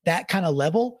 at that kind of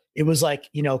level, it was like,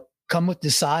 come with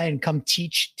Desai and come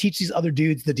teach these other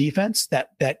dudes the defense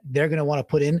that they're going to want to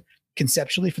put in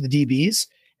conceptually for the DBs.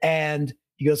 And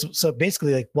he goes, so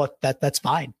basically like that's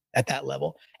fine at that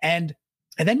level. And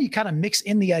then you kind of mix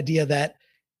in the idea that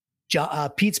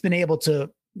Pete's been able to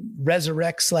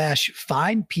resurrect /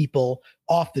 find people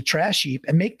off the trash heap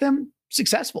and make them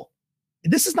successful.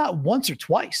 This is not once or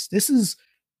twice. This is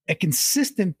a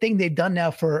consistent thing they've done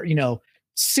now for,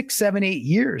 6, 7, 8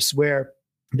 years, where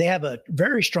they have a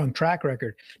very strong track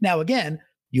record. Now, again,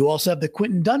 you also have the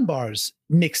Quentin Dunbars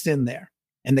mixed in there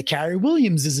and the Carrie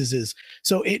Williams is.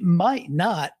 So it might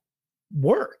not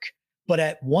work, but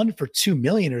at 1 for 2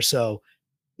 million or so,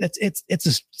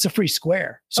 it's a free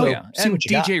square. So see and what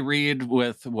you DJ got. Reed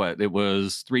with it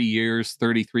was 3 years,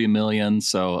 33 million.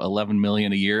 So 11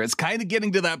 million a year. It's kind of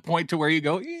getting to that point to where you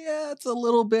go, yeah, it's a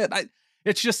little bit.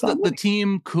 It's just that the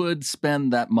team could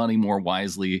spend that money more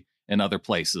wisely in other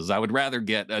places. I would rather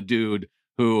get a dude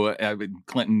who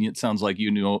Clinton, it sounds like you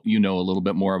know a little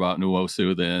bit more about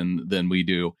Nwosu than we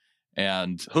do.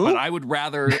 And but I would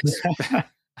rather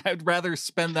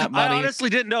spend that money. I honestly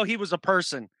didn't know he was a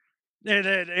person. And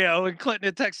then, when Clinton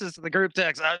had texted us in the group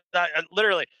text, I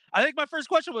literally, I think my first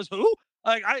question was who?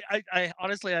 Like, I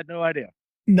honestly had no idea.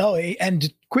 No,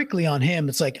 and quickly on him,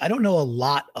 it's like I don't know a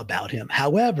lot about him.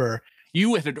 However,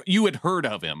 you had heard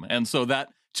of him, and so that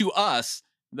to us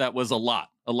that was a lot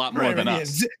more than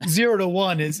us. 0 to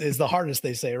 1 is the hardest,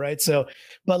 they say, right? So,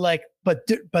 but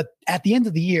at the end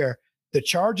of the year, the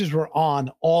Chargers were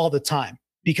on all the time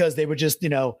because they were just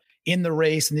in the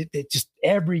race, and it just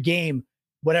every game,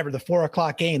 whatever the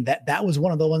 4:00 game, that was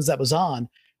one of the ones that was on.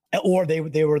 Or they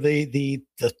were the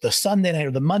Sunday night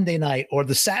or the Monday night or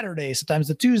the Saturday, sometimes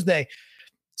the Tuesday.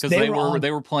 Because they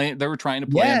were trying to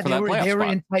play in for that playoff spot. They were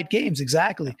in tight games,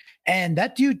 exactly. And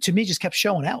that dude to me just kept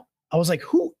showing out. I was like,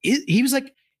 he was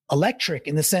like electric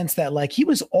in the sense that like he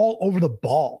was all over the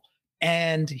ball,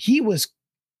 and he was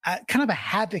kind of a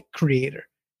havoc creator.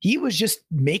 He was just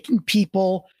making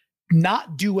people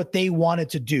not do what they wanted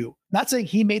to do. Not saying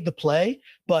he made the play,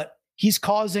 but he's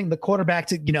causing the quarterback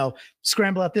to,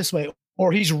 scramble out this way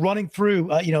or he's running through.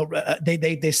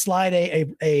 They slide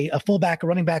a fullback, a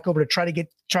running back over to try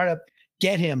to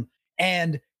get him,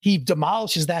 and he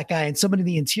demolishes that guy, and somebody in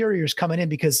the interior is coming in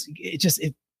because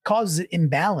it causes an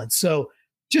imbalance. So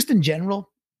just in general,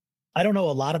 I don't know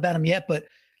a lot about him yet, but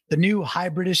the new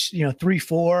hybridish,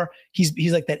 3-4,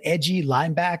 he's like that edgy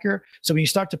linebacker. So when you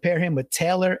start to pair him with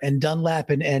Taylor and Dunlap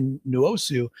and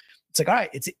Nwosu, it's like, all right,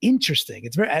 it's interesting.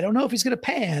 I don't know if he's going to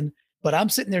pan, but I'm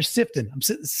sitting there sifting.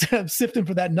 I'm sifting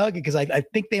for that nugget because I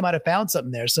think they might have found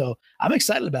something there. So I'm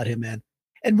excited about him, man.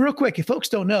 And real quick, if folks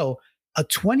don't know, a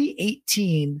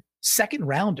 2018 second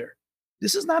rounder.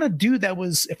 This is not a dude that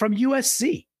was from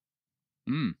USC.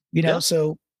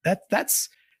 So that's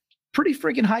pretty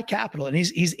freaking high capital, and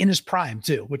he's in his prime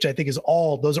too, which I think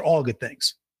those are all good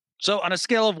things. So on a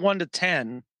scale of 1 to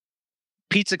 10,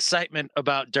 Pete's excitement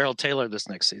about Darrell Taylor this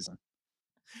next season.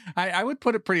 I would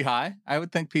put it pretty high. I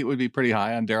would think Pete would be pretty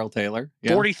high on Darrell Taylor.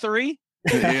 43?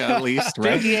 Yeah, at least,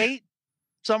 right? 58?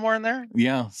 Somewhere in there?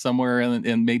 Yeah, somewhere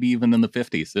in maybe even in the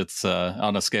 50s. It's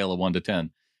on a scale of 1 to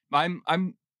 10.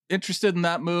 I'm interested in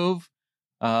that move.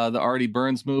 The Artie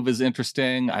Burns move is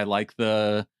interesting. I like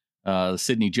the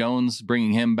Sidney Jones,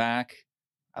 bringing him back.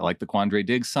 I like the Quandre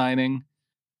Diggs signing.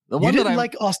 You didn't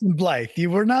like Austin Blythe. You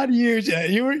were not huge.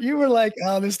 You were like,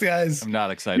 oh, this guy's. I'm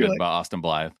not excited about Austin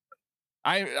Blythe.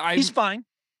 He's fine.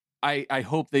 I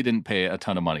hope they didn't pay a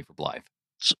ton of money for Blythe.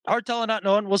 It's hard telling, not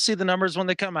knowing. We'll see the numbers when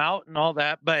they come out and all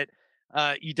that, but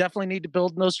you definitely need to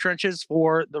build in those trenches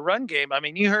for the run game. I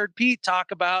mean, you heard Pete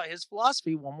talk about his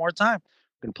philosophy one more time.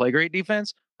 We're going to play great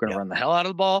defense. We're going to run the hell out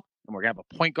of the ball, and we're going to have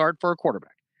a point guard for a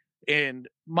quarterback. And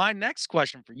my next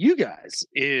question for you guys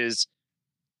is,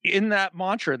 in that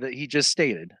mantra that he just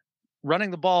stated, running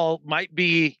the ball might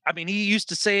be, I mean, he used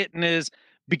to say it in his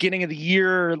beginning of the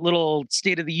year little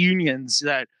State of the Unions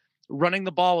that running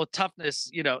the ball with toughness,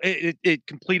 it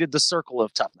completed the circle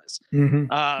of toughness.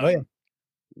 Mm-hmm.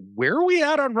 Where are we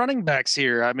at on running backs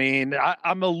here? I mean,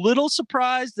 I'm a little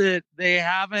surprised that they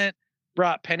haven't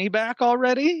brought Penny back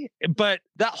already, but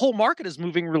that whole market is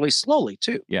moving really slowly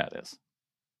too. Yeah, it is.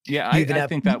 Yeah, I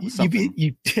think that was something.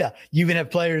 You even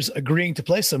have players agreeing to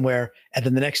play somewhere, and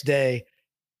then the next day,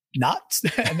 not,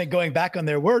 and then going back on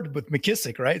their word with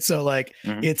McKissick, right? So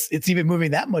it's even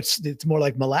moving that much. It's more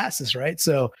like molasses, right?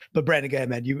 So, but Brandon, go ahead,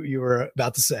 man. You were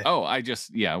about to say. Oh,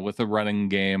 with the running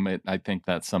game, I think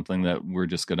that's something that we're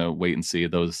just going to wait and see.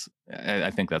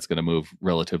 I think that's going to move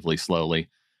relatively slowly.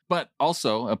 But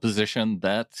also a position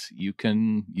that you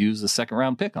can use a second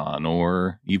round pick on,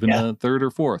 or even a third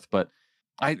or fourth. But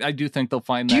I do think they'll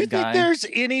find that guy. Do you think there's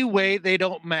any way they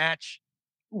don't match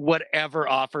whatever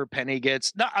offer Penny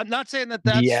gets? No, I'm not saying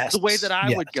that's the way that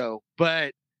I would go,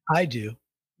 but I do.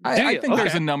 I think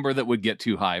there's a number that would get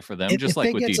too high for them, just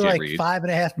like with DJ Reed.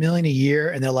 $5.5 million a year,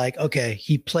 and they're like, okay,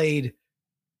 he played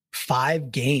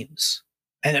 5 games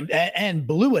and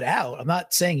blew it out. I'm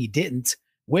not saying he didn't.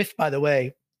 With, by the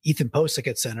way, Ethan Posick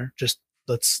at center. Just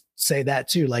let's say that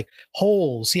too. Like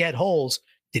holes, he had holes.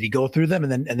 Did he go through them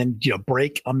and then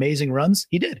break amazing runs?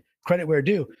 He did. Credit where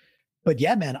due. But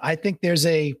yeah, man, I think there's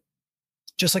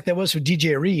just like there was for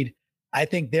DJ Reed, I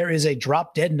think there is a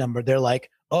drop dead number. They're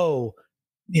like,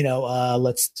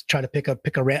 let's try to pick a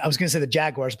I was going to say the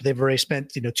Jaguars, but they've already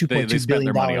spent, $2.2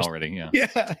 billion money already. Yeah.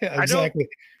 Yeah, exactly.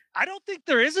 I don't think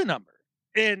there is a number.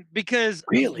 And because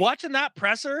watching that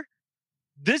presser,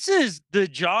 this is the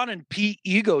John and Pete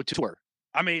ego tour.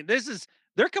 I mean,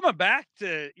 they're coming back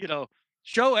to,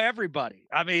 show everybody.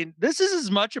 I mean, this is as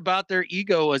much about their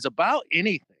ego as about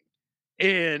anything.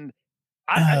 And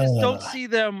I just don't see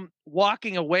them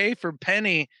walking away from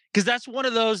Penny, because that's one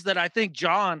of those that I think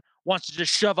John wants to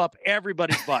just shove up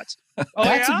everybody's butts. Oh,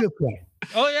 that's a good point.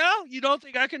 Oh, yeah? You don't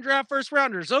think I can draft first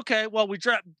rounders? Okay, well, we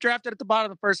drafted at the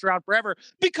bottom of the first round forever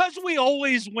because we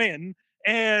always win.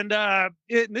 And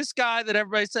this guy that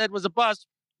everybody said was a bust,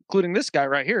 including this guy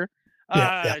right here,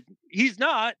 he's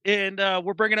not. And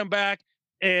we're bringing him back,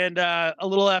 and a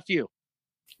little FU.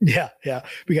 Yeah.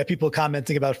 We got people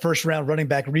commenting about first round running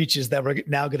back reaches that we're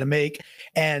now going to make.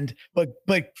 And, but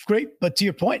great. But to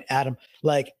your point, Adam,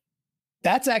 like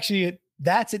that's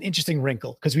an interesting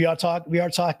wrinkle, because we are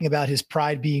talking about his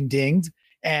pride being dinged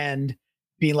and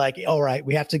being like, all right,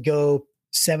 we have to go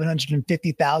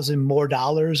 $750,000 more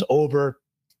dollars over,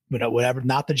 whatever,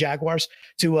 not the Jaguars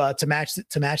to match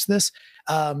this.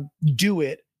 Do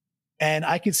it. And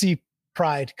I could see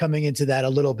pride coming into that a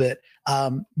little bit.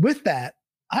 With that,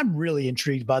 I'm really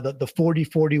intrigued by the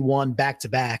 40-41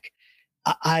 back-to-back.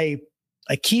 I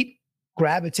keep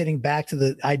gravitating back to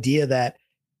the idea that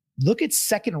look at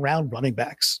second round running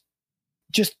backs.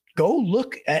 Just go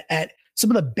look at some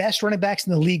of the best running backs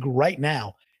in the league right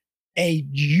now. a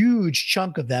huge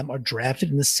chunk of them are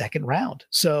drafted in the second round.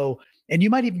 So, and you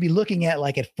might even be looking at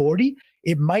like at 40,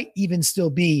 it might even still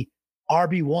be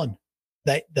RB1.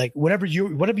 That like whatever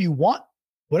you want,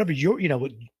 whatever your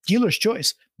dealer's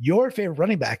choice, your favorite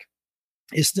running back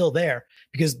is still there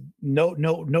because no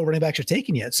running backs are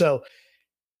taken yet. So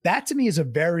that to me is a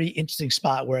very interesting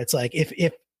spot where it's like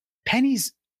if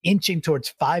Penny's inching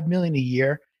towards $5 million a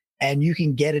year and you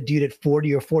can get a dude at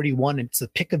 40 or 41 and it's the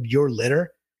pick of your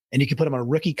litter and you can put him on a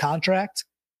rookie contract,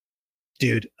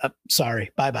 dude, sorry,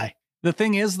 bye-bye. The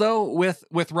thing is though,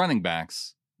 with running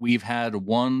backs, we've had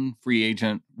one free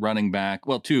agent running back,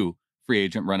 well, two free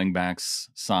agent running backs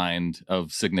signed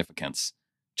of significance.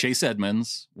 Chase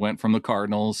Edmonds went from the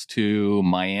Cardinals to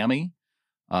Miami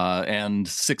and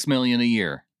 $6 million a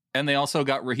year. And they also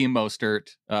got Raheem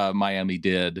Mostert. Miami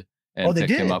did and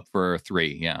picked him up for $3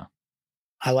 million. Yeah.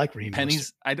 I like Raheem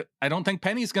Penny's. I don't think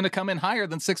Penny's going to come in higher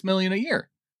than $6 million a year.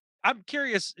 I'm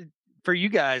curious for you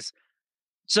guys.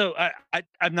 So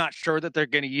I'm not sure that they're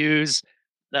going to use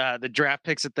the draft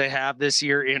picks that they have this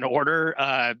year in order,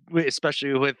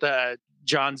 especially with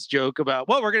John's joke about,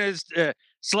 well, we're going to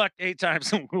select 8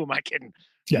 times. Who am I kidding?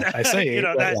 Yeah, I say eight,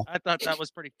 I thought that was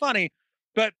pretty funny.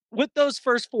 But with those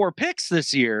first 4 picks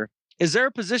this year, is there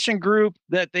a position group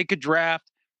that they could draft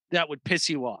that would piss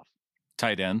you off?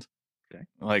 Tight end. Okay.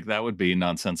 Like that would be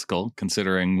nonsensical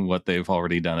considering what they've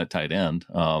already done at tight end.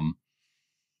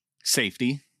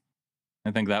 Safety.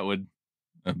 I think that would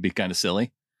be kind of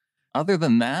silly. Other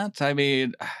than that, I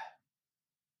mean,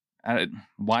 I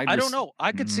don't know.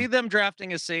 I could see them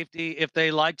drafting a safety if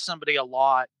they liked somebody a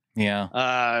lot.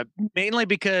 Yeah. Mainly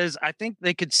because I think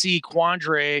they could see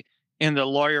Quandre in the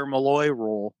Lawyer Malloy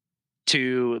role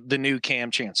to the new Cam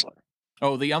Chancellor.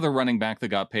 Oh, the other running back that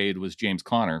got paid was James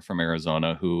Conner from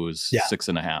Arizona, who was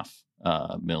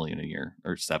 $6.5 million a year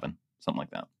or 7, something like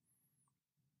that.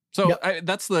 So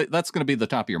that's going to be the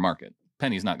top of your market.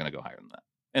 Penny's not going to go higher than that.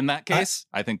 In that case,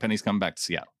 I think Penny's coming back to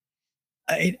Seattle.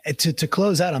 To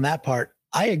close out on that part,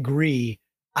 I agree.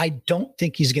 I don't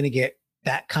think he's going to get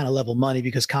that kind of level money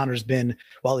because Connor's been,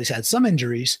 while he's had some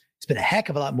injuries, he's been a heck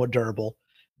of a lot more durable.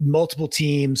 Multiple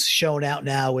teams shown out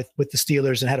now with the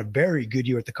Steelers and had a very good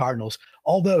year at the Cardinals.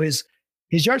 Although his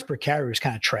yards per carry was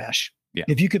kind of trash. Yeah.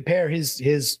 If you compare his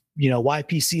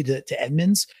YPC to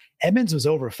Edmonds was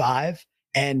over 5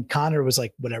 and Connor was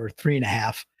like whatever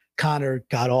 3.5. Connor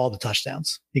got all the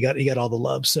touchdowns. He got all the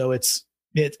love. So it's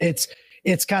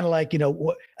kind of like,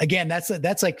 again,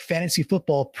 that's like fantasy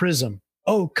football prism.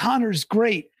 Oh, Connor's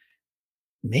great.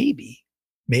 Maybe.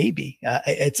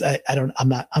 I don't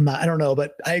know,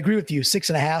 but I agree with you.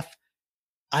 6.5.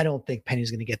 I don't think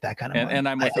Penny's going to get that kind of money. And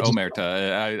I'm with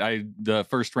Omerta. The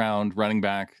first round running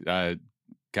back,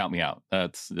 count me out.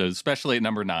 That's especially at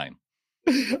number 9.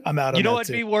 I'm out. You know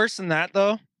what'd be worse than that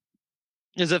though?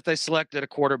 Is if they selected a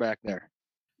quarterback there.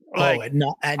 Like,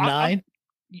 at 9?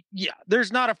 Yeah,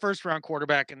 there's not a first round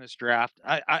quarterback in this draft.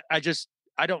 I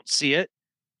don't see it.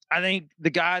 I think the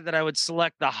guy that I would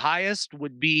select the highest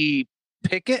would be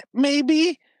Pickett,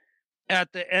 maybe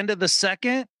at the end of the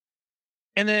second.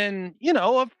 And then,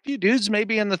 a few dudes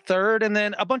maybe in the third, and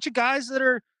then a bunch of guys that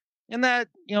are in that,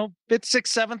 5th, 6th,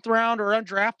 7th round or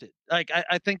undrafted. Like,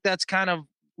 I think that's kind of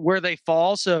where they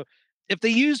fall. So if they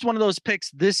used one of those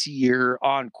picks this year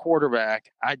on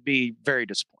quarterback, I'd be very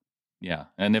disappointed. Yeah.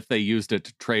 And if they used it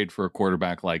to trade for a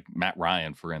quarterback like Matt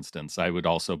Ryan, for instance, I would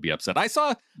also be upset. I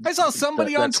saw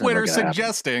somebody on Twitter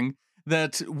suggesting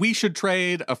that we should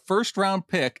trade a first round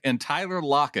pick and Tyler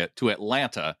Lockett to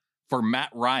Atlanta for Matt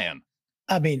Ryan.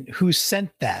 I mean, who sent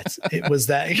that? It was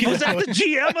that. Was that the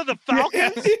GM of the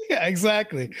Falcons? Yeah,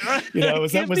 exactly.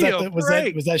 Was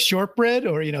that Shortbread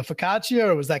or Focaccia,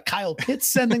 or was that Kyle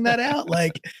Pitts sending that out?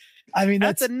 Like, I mean,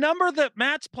 that's the number that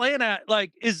Matt's playing at.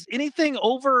 Like, is anything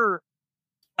over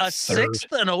a 6th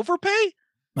an overpay?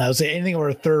 I would say anything over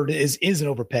a 3rd is an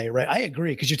overpay, right? I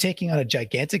agree, because you're taking on a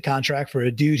gigantic contract for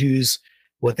a dude who's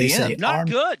what they say not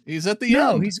good. He's at the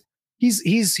end.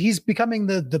 He's becoming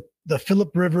the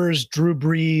Phillip Rivers, Drew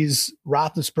Brees,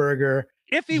 Roethlisberger.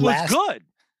 If he was good,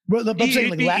 well, I'm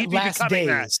saying last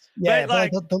days.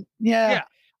 Yeah,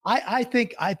 I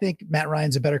think Matt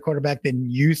Ryan's a better quarterback than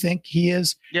you think he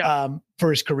is. Yeah.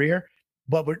 For his career,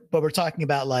 but we're talking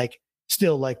about like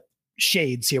still like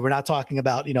shades here. We're not talking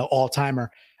about all timer.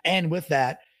 And with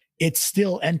that, it's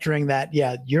still entering that.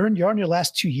 Yeah, you're on your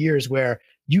last 2 years where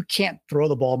you can't throw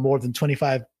the ball more than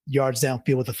 25 yards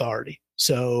downfield with authority.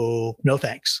 So no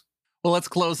thanks. Well, let's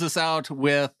close this out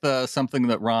with something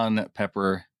that Ron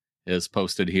Pepper has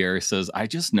posted here. He says, I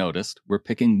just noticed we're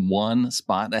picking one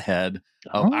spot ahead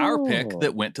of our pick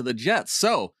that went to the Jets.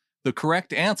 So the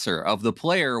correct answer of the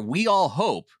player we all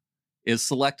hope is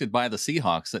selected by the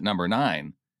Seahawks at number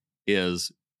 9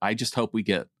 is I just hope we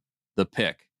get the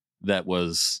pick that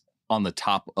was on the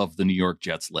top of the New York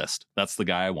Jets list. That's the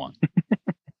guy I want.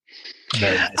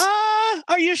 Very nice.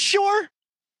 Are you sure?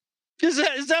 Is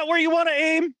that where you want to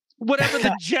aim? Whatever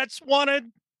the Jets wanted?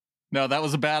 No, that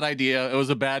was a bad idea. It was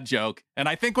a bad joke. And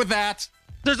I think with that,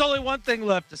 there's only one thing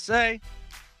left to say.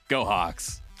 Go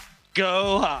Hawks.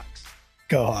 Go Hawks.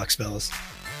 Go Hawks, fellas.